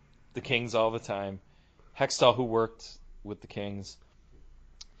the Kings all the time. Hextall, who worked with the Kings.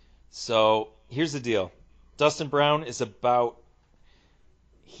 So here's the deal. Dustin Brown is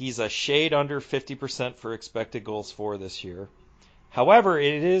he's a shade under 50% for expected goals for this year. However,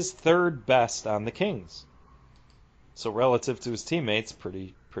 it is third best on the Kings. So relative to his teammates,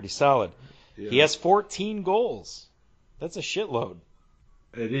 pretty solid. Yeah. He has 14 goals. That's a shitload.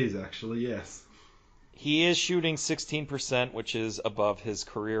 It is actually, yes. He is shooting 16%, which is above his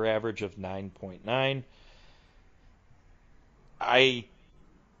career average of 9.9. I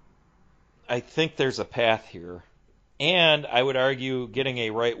think there's a path here. And I would argue getting a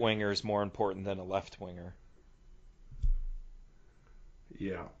right winger is more important than a left winger.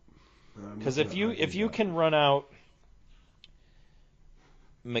 Yeah. Because if you can run out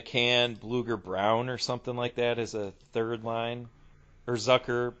McCann, Bluger, Brown, or something like that as a third line, or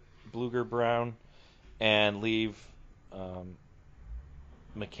Zucker, Bluger, Brown, and leave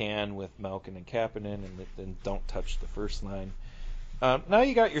McCann with Malkin and Kapanen, and then don't touch the first line. Now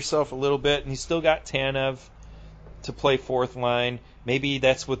you got yourself a little bit, and you still got Tanev to play fourth line. Maybe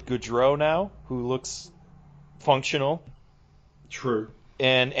that's with Gaudreau now, who looks functional. True.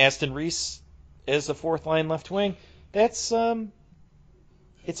 And Aston Reese as a fourth line left wing. That's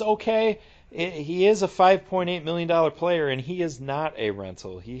it's okay. He is a $5.8 million player, and he is not a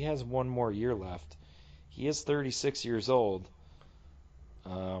rental. He has one more year left. He is 36 years old.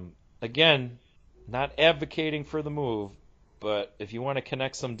 Again, not advocating for the move, but if you want to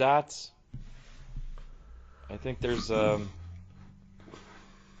connect some dots, I think there's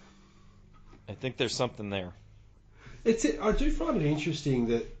something there. I do find it interesting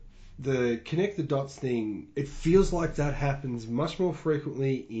that the connect the dots thing, it feels like that happens much more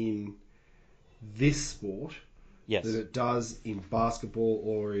frequently in this sport Yes. than it does in basketball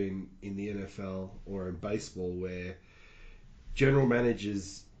or in the NFL or in baseball, where general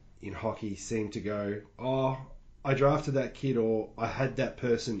managers in hockey seem to go, oh, I drafted that kid, or I had that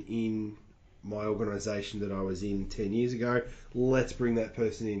person in my organisation that I was in 10 years ago. Let's bring that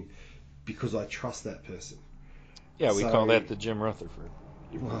person in because I trust that person. Yeah, we call that the Jim Rutherford.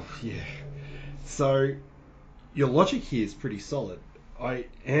 Well, yeah. So your logic here is pretty solid. I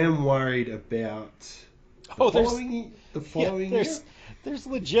am worried about the following year. There's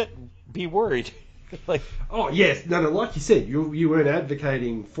legit be worried. Like, oh yes, no, like you said, you weren't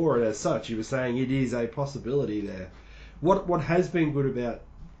advocating for it as such. You were saying it is a possibility there. What has been good about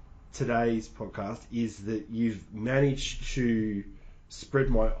today's podcast is that you've managed to spread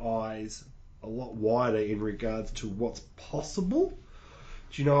my eyes a lot wider in regards to what's possible.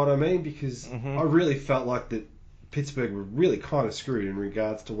 Do you know what I mean? Because I really felt like that Pittsburgh were really kind of screwed in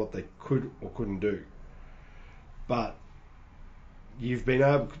regards to what they could or couldn't do. But you've been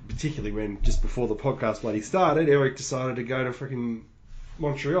able, particularly when just before the podcast bloody started, Eric decided to go to freaking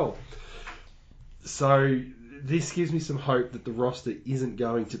Montreal. So this gives me some hope that the roster isn't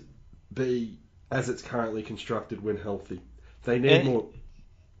going to be as it's currently constructed when healthy. They need more.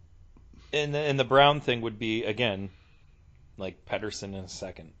 And the Brown thing would be, again, like Pedersen in a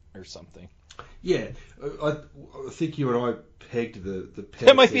second or something. Yeah, I think you and I pegged the Pedersen.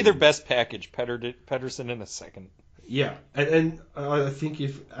 That might be their best package, Pedersen in a second. Yeah, and I think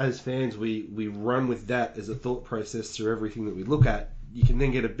if, as fans, we run with that as a thought process through everything that we look at, you can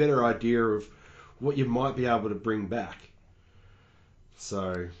then get a better idea of what you might be able to bring back.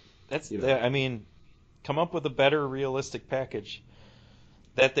 So, I mean, come up with a better realistic package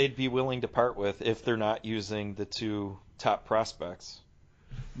that they'd be willing to part with if they're not using the two top prospects.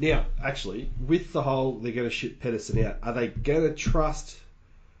 Now, actually, with the whole they're going to ship Pedersen out, are they going to trust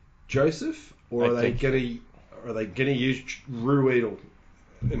Joseph, or are they going to use Ruedel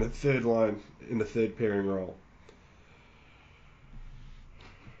in a third line, in the third pairing role?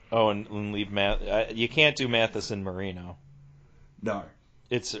 Oh, and leave you can't do Matheson Marino. No.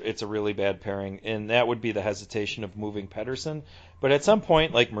 It's a really bad pairing, and that would be the hesitation of moving Pedersen. But at some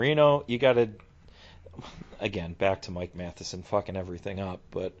point, like Marino, you got to, again, back to Mike Matheson fucking everything up,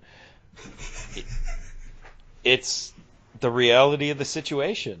 but it's the reality of the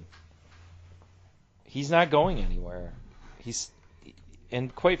situation. He's not going anywhere.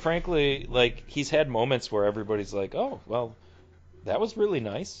 And quite frankly, like, he's had moments where everybody's like, oh, well, that was really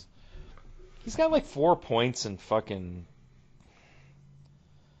nice. He's got like 4 points in fucking,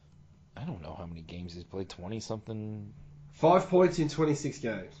 I don't know how many games he's played, 20-something? 5 points in 26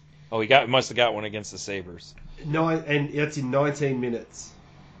 games. Oh, must have got one against the Sabres. And that's in 19 minutes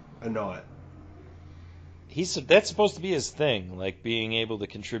a night. That's supposed to be his thing, like being able to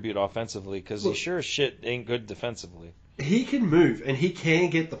contribute offensively, because he sure as shit ain't good defensively. He can move, and he can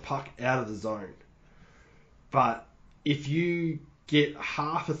get the puck out of the zone. But if you get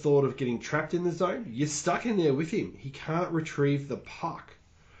half a thought of getting trapped in the zone, you're stuck in there with him. He can't retrieve the puck.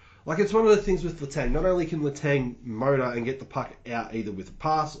 Like, it's one of the things with Letang. Not only can Letang motor and get the puck out either with a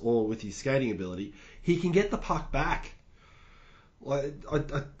pass or with his skating ability, he can get the puck back. Like,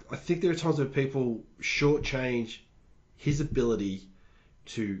 I think there are times where people shortchange his ability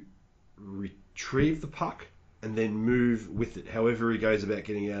to retrieve the puck and then move with it, however he goes about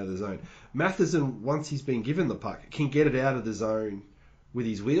getting it out of the zone. Matheson, once he's been given the puck, can get it out of the zone with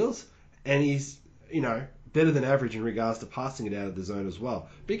his wheels, and he's, better than average in regards to passing it out of the zone as well.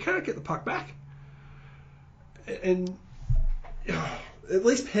 But he can't get the puck back. And at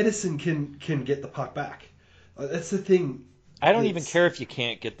least Pedersen can get the puck back. That's the thing. I don't even care if you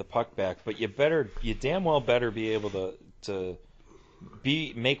can't get the puck back, but you damn well better be able to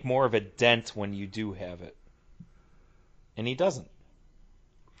make more of a dent when you do have it. And he doesn't.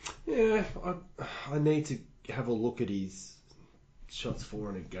 Yeah, I need to have a look at his shots for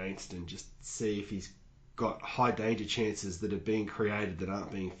and against and just see if he's got high danger chances that are being created that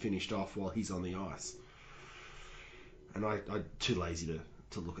aren't being finished off while he's on the ice. And I'm too lazy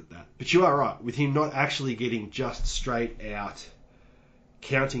to look at that. But you are right. With him not actually getting just straight out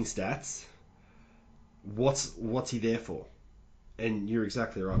counting stats, what's he there for? And you're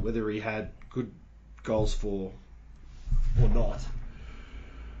exactly right. Whether he had good goals for or not.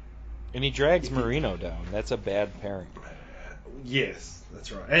 And he drags Marino down. That's a bad pairing. Yes,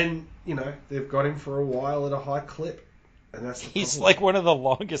 that's right. And, they've got him for a while at a high clip. And that's the He's problem. like one of the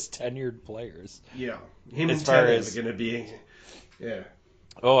longest tenured players. Yeah. Him As and far Tanev as- are going to be... Yeah.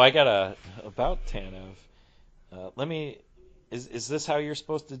 Oh, I got about Tanev. Is this how you're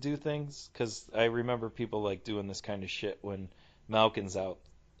supposed to do things? Because I remember people like doing this kind of shit when Malkin's out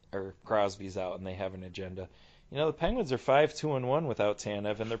or Crosby's out and they have an agenda. The Penguins are 5-2-1 without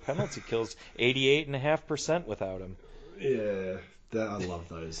Tanev, and their penalty kills 88.5% without him. Yeah. I love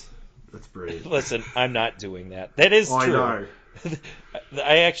those. That's brilliant. Listen, I'm not doing that. That is true. I know.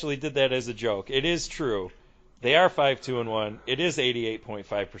 I actually did that as a joke. It is true. They are 5-2-1. It is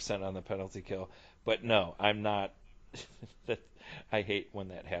 88.5% on the penalty kill. But no, I'm not. I hate when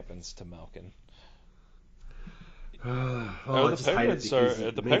that happens to Malkin. The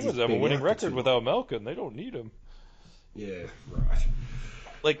Penguins have a winning record without Malkin. They don't need him. Yeah, right.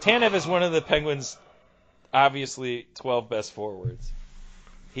 Like, Tanev is one of the Penguins' obviously 12 best forwards.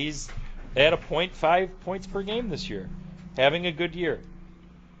 He's at a 0.5 points per game this year, having a good year.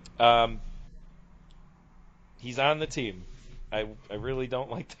 He's on the team. I really don't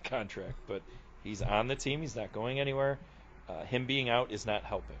like the contract, but he's on the team. He's not going anywhere. Him being out is not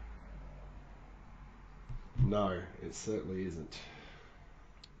helping. No, it certainly isn't.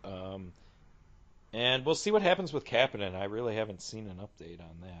 And we'll see what happens with Kapanen. I really haven't seen an update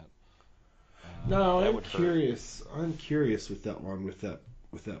on that. No, that I'm would hurt. curious. I'm curious with that one, with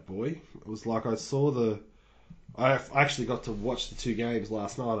that boy. It was like I saw I actually got to watch the two games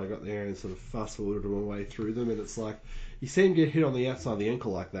last night. I got there and sort of fast forwarded my way through them, and it's like you see him get hit on the outside of the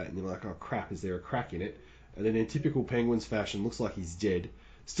ankle like that, and you're like, oh crap, is there a crack in it? And then in typical Penguins fashion, looks like he's dead.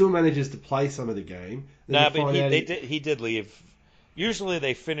 Still manages to play some of the game. Nah, but he did leave. Usually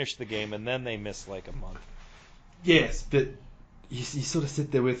they finish the game and then they miss like a month. Yes, but you sort of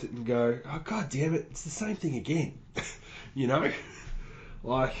sit there with it and go, oh god damn it, it's the same thing again.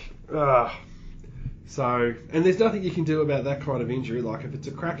 Like, so, and there's nothing you can do about that kind of injury. Like if it's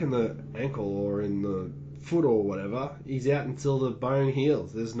a crack in the ankle or in the foot or whatever, he's out until the bone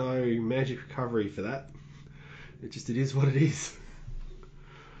heals. There's no magic recovery for that. It is what it is.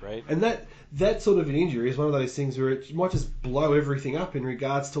 Right. And that sort of an injury is one of those things where it might just blow everything up in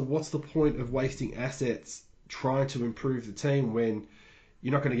regards to what's the point of wasting assets trying to improve the team when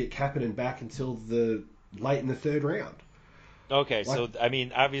you're not going to get Kapanen back until late in the third round. Okay, so I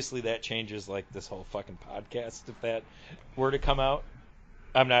mean, obviously that changes like this whole fucking podcast if that were to come out.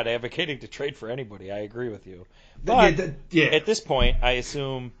 I'm not advocating to trade for anybody. I agree with you. But at this point, I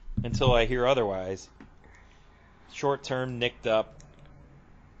assume until I hear otherwise, short term nicked up,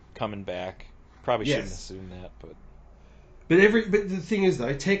 coming back. Probably shouldn't assume that, but the thing is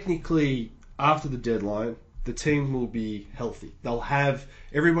though, technically after the deadline, the team will be healthy. They'll have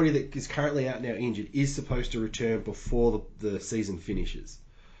everybody that is currently out now injured is supposed to return before the season finishes.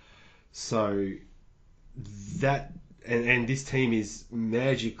 So that and this team is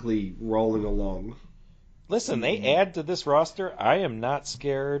magically rolling along. Listen, they add to this roster. I am not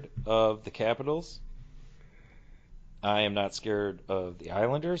scared of the Capitals. I am not scared of the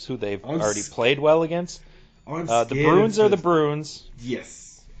Islanders, who they've already played well against. The Bruins are the Bruins.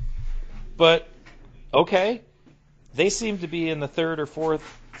 Yes. But, okay, they seem to be in the third or fourth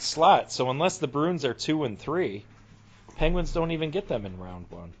slot, so unless the Bruins are 2 and 3, Penguins don't even get them in round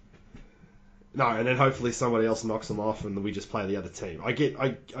one. No, and then hopefully somebody else knocks them off and we just play the other team. I get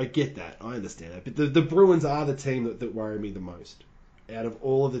that. I understand that. But the Bruins are the team that worry me the most. Out of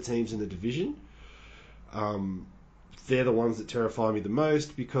all of the teams in the division, they're the ones that terrify me the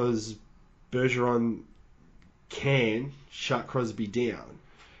most because Bergeron can shut Crosby down.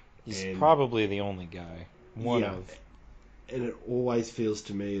 He's probably the only guy. One of. And it always feels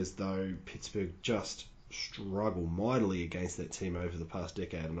to me as though Pittsburgh just struggle mightily against that team over the past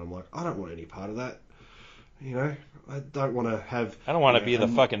decade, and I'm like, I don't want any part of that. I don't want to have. I don't want to be the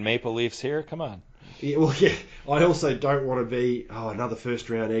fucking Maple Leafs here. Come on. Yeah, well, yeah. I also don't want to be another first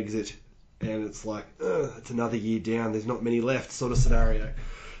round exit, and it's like it's another year down. There's not many left, sort of scenario.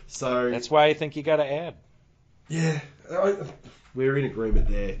 So that's why I think you got to add. Yeah, we're in agreement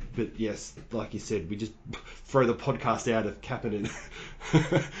there. But yes, like you said, we just throw the podcast out if Kapanen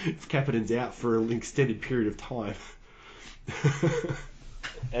if Kapanen's out for an extended period of time.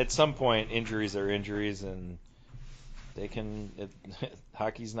 At some point, injuries are injuries, and they can.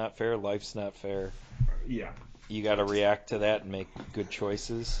 Hockey's not fair. Life's not fair. Yeah. You got to react to that and make good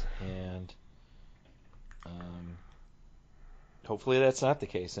choices, and hopefully that's not the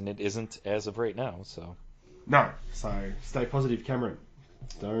case, and it isn't as of right now. So no. So stay positive, Cameron.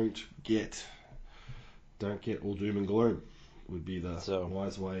 Don't get all doom and gloom. Would be the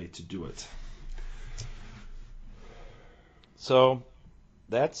wise way to do it. So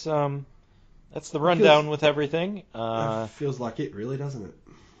that's the rundown with everything. Feels like it, really, doesn't it?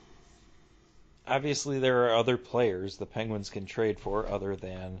 Obviously, there are other players the Penguins can trade for other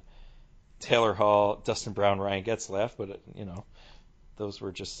than Taylor Hall, Dustin Brown, Ryan Getzlaf, but those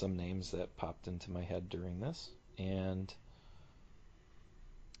were just some names that popped into my head during this, and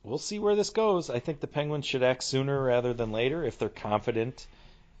we'll see where this goes. I think the Penguins should act sooner rather than later if they're confident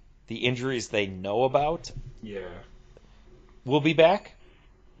the injuries they know about will be back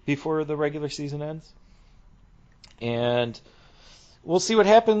before the regular season ends. And we'll see what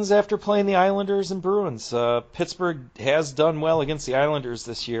happens after playing the Islanders and Bruins. Pittsburgh has done well against the Islanders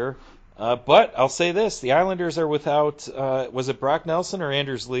this year. But I'll say this, the Islanders are without, was it Brock Nelson or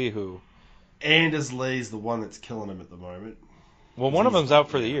Anders Lee who? Anders Lee's the one that's killing him at the moment. Well, one of them's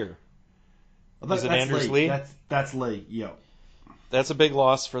out for the year. Is it Anders Lee? That's Lee, yeah. That's a big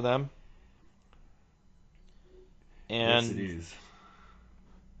loss for them. And, yes, it is.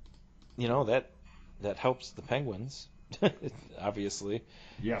 That helps the Penguins, obviously.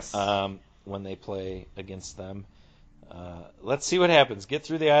 Yes. When they play against them. Let's see what happens. Get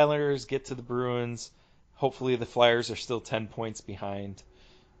through the Islanders, get to the Bruins. Hopefully the Flyers are still 10 points behind,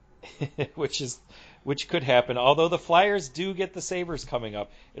 which could happen. Although the Flyers do get the Sabres coming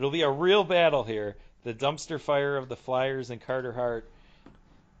up. It'll be a real battle here. The dumpster fire of the Flyers and Carter Hart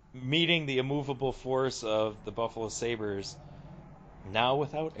meeting the immovable force of the Buffalo Sabres, now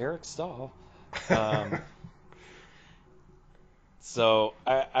without Eric Stahl. So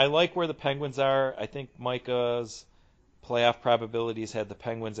I like where the Penguins are. I think Micah's playoff probabilities had the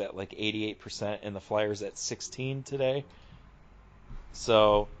Penguins at like 88% and the Flyers at 16 today.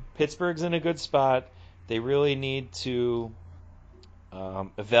 So Pittsburgh's in a good spot. They really need to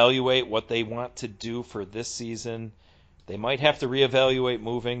evaluate what they want to do for this season. They might have to reevaluate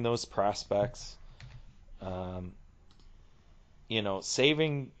moving those prospects.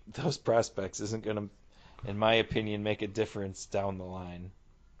 Saving those prospects isn't going to, in my opinion, make a difference down the line.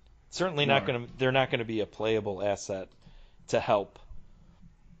 Certainly not going to. They're not going to be a playable asset to help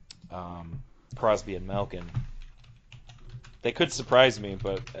Crosby and Malkin. They could surprise me,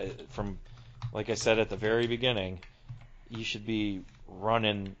 but from, like I said at the very beginning, you should be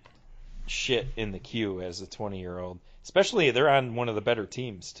running shit in the queue as a 20-year-old. Especially they're on one of the better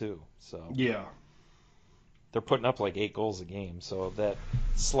teams too. So yeah. They're putting up like 8 goals a game, so that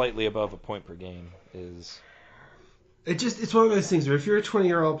slightly above a point per game is... It's one of those things where if you're a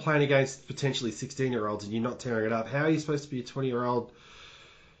 20-year-old playing against potentially 16-year-olds and you're not tearing it up, how are you supposed to be a 20-year-old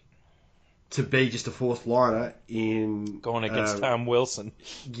to be just a fourth liner in... Going against Tom Wilson.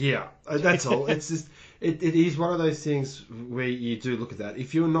 Yeah, that's all. It's just... It is one of those things where you do look at that.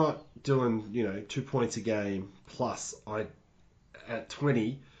 If you're not doing, 2 points a game plus at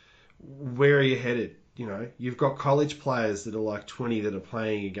 20, where are you headed? You've got college players that are like 20 that are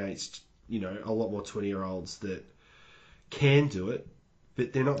playing against, a lot more 20-year-olds that can do it,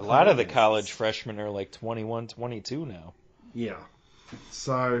 but they're not. A lot of the college freshmen are like 21, 22 now. Yeah.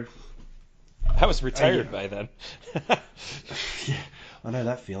 So... I was retired by then. Yeah, I know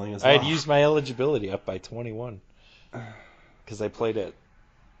that feeling as well. I had used my eligibility up by 21 because I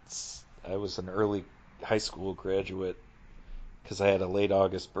was an early high school graduate because I had a late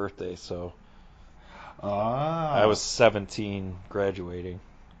August birthday, so I was 17 graduating.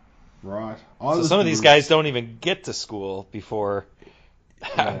 Right. So some of these guys don't even get to school before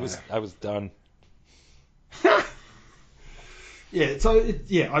I was done. Yeah. So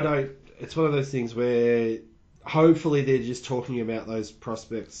I know it's one of those things where hopefully they're just talking about those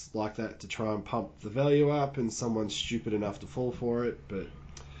prospects like that to try and pump the value up, and someone's stupid enough to fall for it. But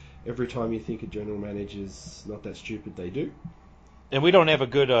every time you think a general manager's not that stupid, they do. And we don't have a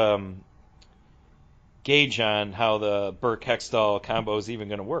good gauge on how the Burke-Hextall combo is even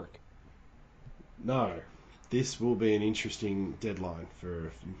going to work. No. This will be an interesting deadline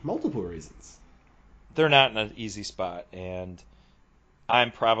for multiple reasons. They're not in an easy spot, and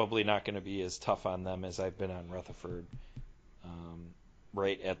I'm probably not going to be as tough on them as I've been on Rutherford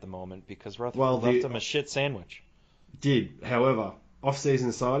right at the moment because Rutherford left them a shit sandwich. Did, however, off-season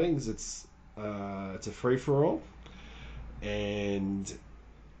signings, it's a free for all, and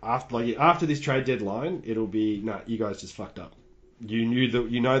after this trade deadline, it'll be no. You guys just fucked up. You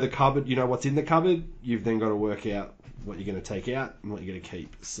know the cupboard. You know what's in the cupboard. You've then got to work out what you're going to take out and what you're going to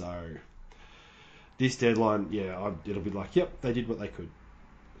keep. So this deadline, it'll be like, yep, they did what they could,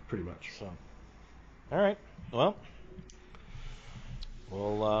 pretty much. So, all right. Well,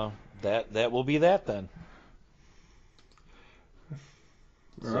 that will be that then.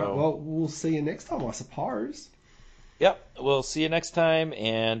 All right. Well, we'll see you next time, I suppose. Yep. We'll see you next time,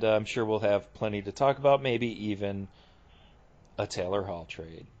 and I'm sure we'll have plenty to talk about. Maybe even a Taylor Hall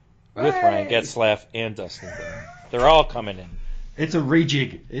trade with Ryan Getzlaf and Dustin Brown. They're all coming in. It's a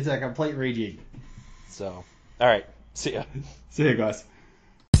rejig. It's a complete rejig. So, all right. See ya. See ya, guys.